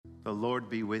The Lord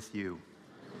be with you.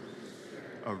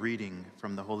 A reading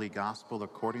from the Holy Gospel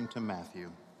according to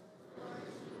Matthew.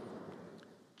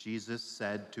 Jesus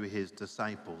said to his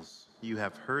disciples, "You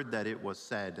have heard that it was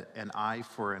said, an eye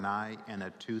for an eye and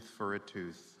a tooth for a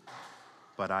tooth.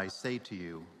 But I say to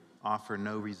you, offer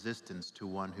no resistance to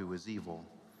one who is evil.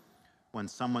 When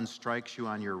someone strikes you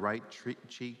on your right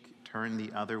cheek, turn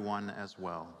the other one as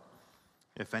well.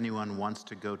 If anyone wants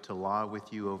to go to law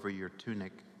with you over your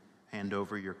tunic, hand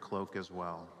over your cloak as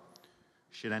well.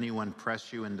 Should anyone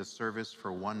press you into service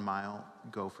for 1 mile,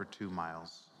 go for 2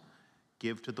 miles.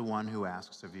 Give to the one who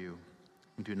asks of you,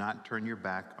 and do not turn your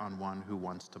back on one who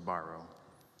wants to borrow.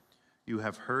 You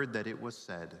have heard that it was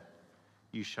said,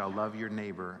 you shall love your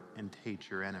neighbor and hate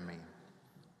your enemy.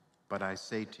 But I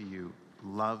say to you,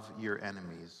 love your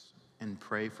enemies and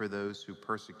pray for those who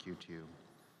persecute you,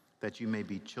 that you may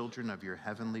be children of your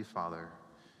heavenly Father.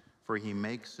 For he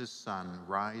makes his sun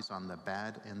rise on the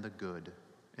bad and the good,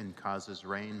 and causes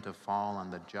rain to fall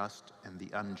on the just and the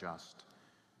unjust.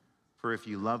 For if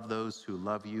you love those who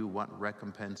love you, what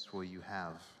recompense will you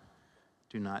have?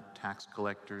 Do not tax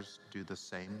collectors do the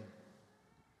same?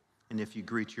 And if you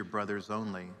greet your brothers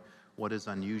only, what is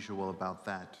unusual about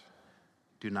that?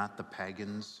 Do not the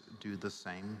pagans do the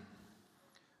same?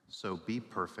 So be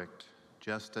perfect,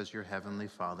 just as your heavenly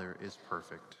Father is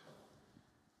perfect."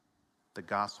 The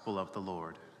Gospel of the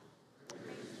Lord.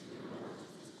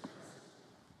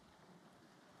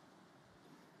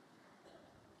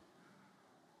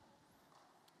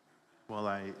 Well,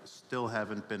 I still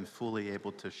haven't been fully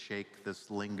able to shake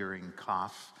this lingering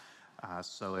cough,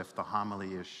 so if the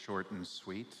homily is short and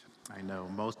sweet, I know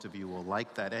most of you will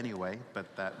like that anyway,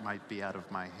 but that might be out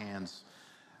of my hands.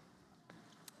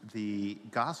 The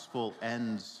Gospel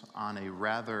ends on a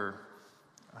rather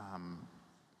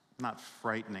not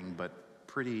frightening, but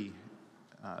pretty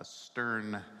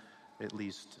stern, at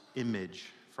least,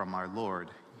 image from our Lord.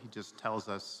 He just tells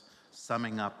us,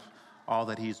 summing up all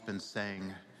that he's been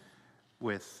saying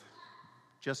with,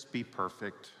 just be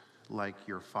perfect like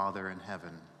your Father in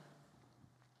heaven.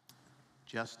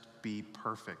 Just be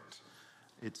perfect.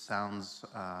 It sounds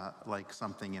like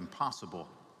something impossible.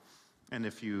 And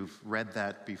if you've read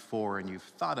that before and you've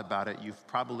thought about it, you've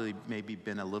probably maybe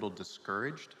been a little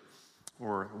discouraged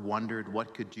or wondered,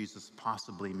 what could Jesus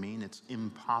possibly mean? It's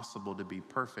impossible to be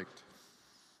perfect.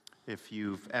 If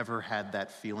you've ever had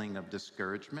that feeling of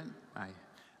discouragement,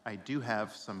 I do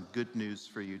have some good news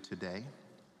for you today.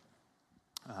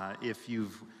 If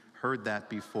you've heard that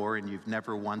before and you've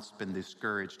never once been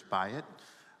discouraged by it,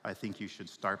 I think you should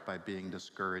start by being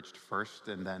discouraged first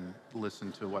and then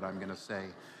listen to what I'm going to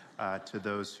say to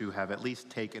those who have at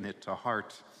least taken it to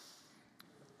heart.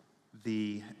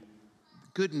 The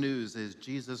good news is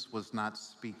Jesus was not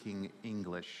speaking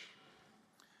English.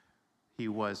 He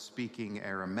was speaking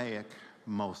Aramaic,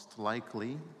 most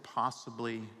likely,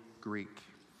 possibly Greek.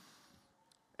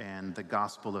 And the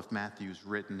Gospel of Matthew is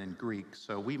written in Greek,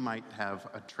 so we might have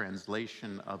a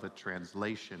translation of a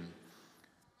translation.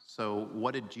 So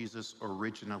what did Jesus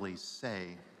originally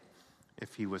say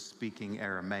if he was speaking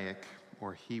Aramaic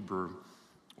or Hebrew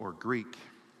or Greek?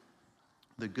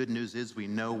 The good news is we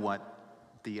know what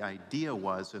the idea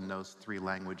was in those 3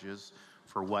 languages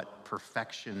for what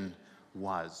perfection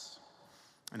was.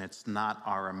 And it's not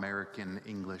our American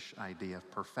English idea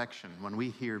of perfection. When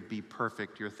we hear be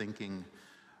perfect, you're thinking,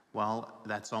 well,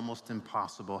 that's almost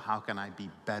impossible. How can I be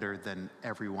better than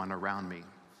everyone around me?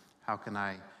 How can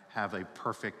I have a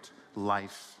perfect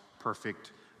life,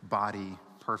 perfect body,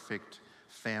 perfect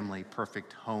family,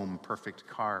 perfect home, perfect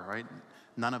car, right?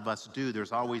 None of us do.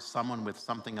 There's always someone with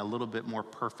something a little bit more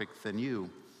perfect than you.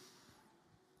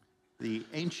 The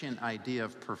ancient idea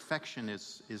of perfection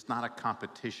is not a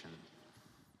competition.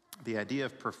 The idea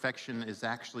of perfection is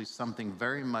actually something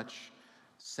very much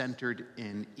centered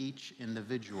in each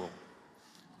individual.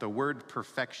 The word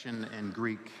perfection in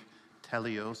Greek,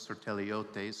 teleos or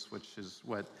teleiotes, which is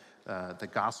what the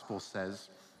gospel says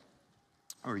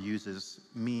or uses,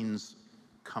 means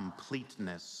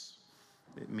completeness.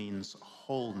 It means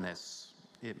wholeness.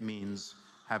 It means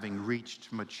having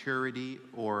reached maturity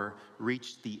or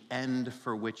reached the end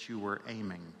for which you were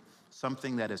aiming.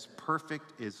 Something that is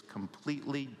perfect, is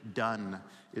completely done,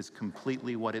 is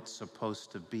completely what it's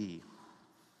supposed to be.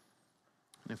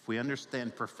 And if we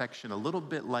understand perfection a little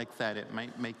bit like that, it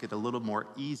might make it a little more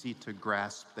easy to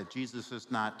grasp that Jesus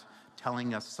is not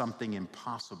telling us something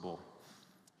impossible.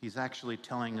 He's actually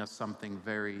telling us something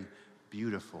very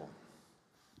beautiful.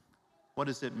 What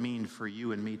does it mean for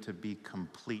you and me to be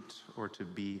complete or to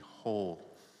be whole?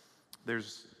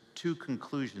 There's 2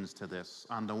 conclusions to this.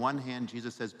 On the one hand,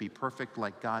 Jesus says, be perfect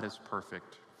like God is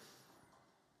perfect.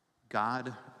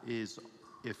 God is,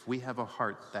 if we have a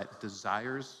heart that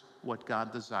desires what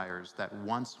God desires, that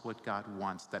wants what God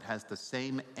wants, that has the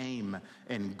same aim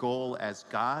and goal as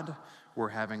God, we're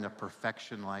having a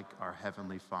perfection like our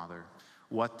Heavenly Father.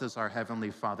 What does our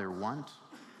Heavenly Father want?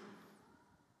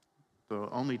 The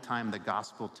only time the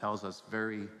gospel tells us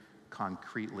very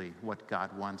concretely what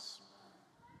God wants,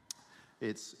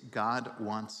 it's God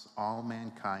wants all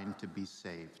mankind to be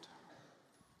saved.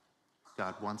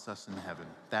 God wants us in heaven.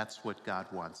 That's what God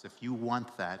wants. If you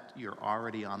want that, you're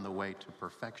already on the way to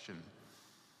perfection.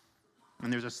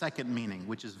 And there's a second meaning,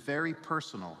 which is very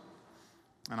personal.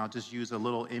 And I'll just use a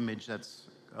little image that's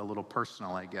a little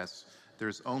personal, I guess.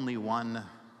 There's only one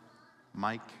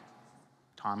Mike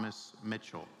Thomas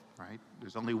Mitchell, right?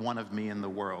 There's only one of me in the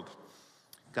world.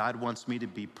 God wants me to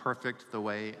be perfect the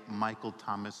way Michael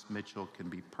Thomas Mitchell can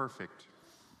be perfect.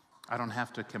 I don't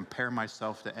have to compare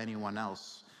myself to anyone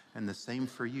else. And the same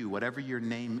for you. Whatever your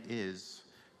name is,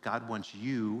 God wants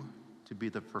you to be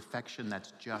the perfection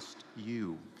that's just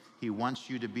you. He wants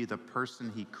you to be the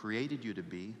person He created you to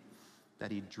be, that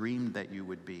He dreamed that you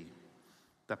would be,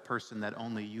 the person that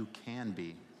only you can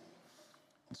be.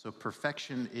 And so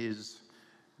perfection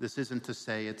this isn't to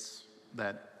say it's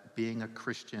that being a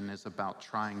Christian is about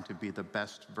trying to be the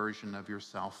best version of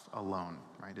yourself alone,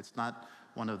 right? It's not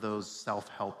one of those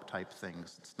self-help type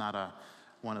things. It's not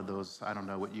one of those, I don't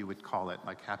know what you would call it,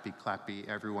 like happy clappy,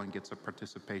 everyone gets a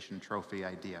participation trophy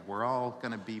idea. We're all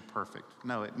going to be perfect.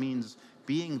 No, it means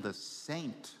being the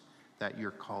saint that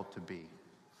you're called to be.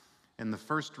 In the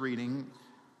first reading,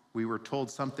 we were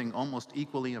told something almost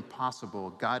equally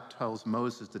impossible. God tells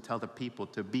Moses to tell the people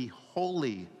to be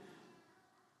holy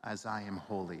as I am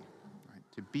holy. Right?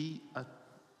 To be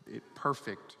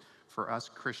perfect for us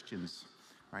Christians,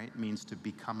 right, means to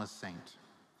become a saint,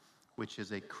 which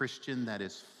is a Christian that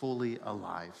is fully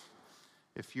alive.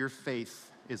 If your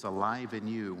faith is alive in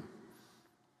you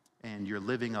and you're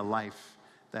living a life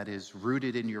that is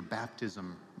rooted in your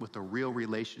baptism with a real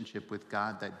relationship with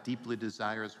God that deeply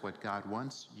desires what God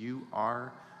wants, you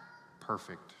are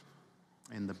perfect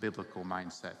in the biblical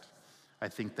mindset. I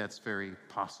think that's very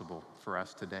possible for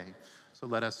us today. So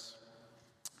let us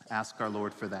ask our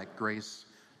Lord for that grace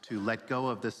to let go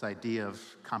of this idea of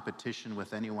competition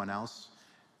with anyone else,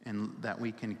 and that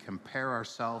we can compare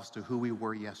ourselves to who we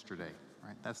were yesterday,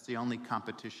 right? That's the only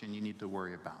competition you need to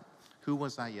worry about. Who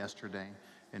was I yesterday,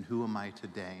 and who am I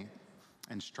today?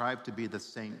 And strive to be the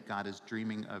saint God is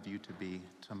dreaming of you to be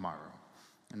tomorrow.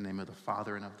 In the name of the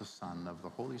Father, and of the Son, and of the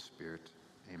Holy Spirit,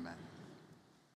 amen.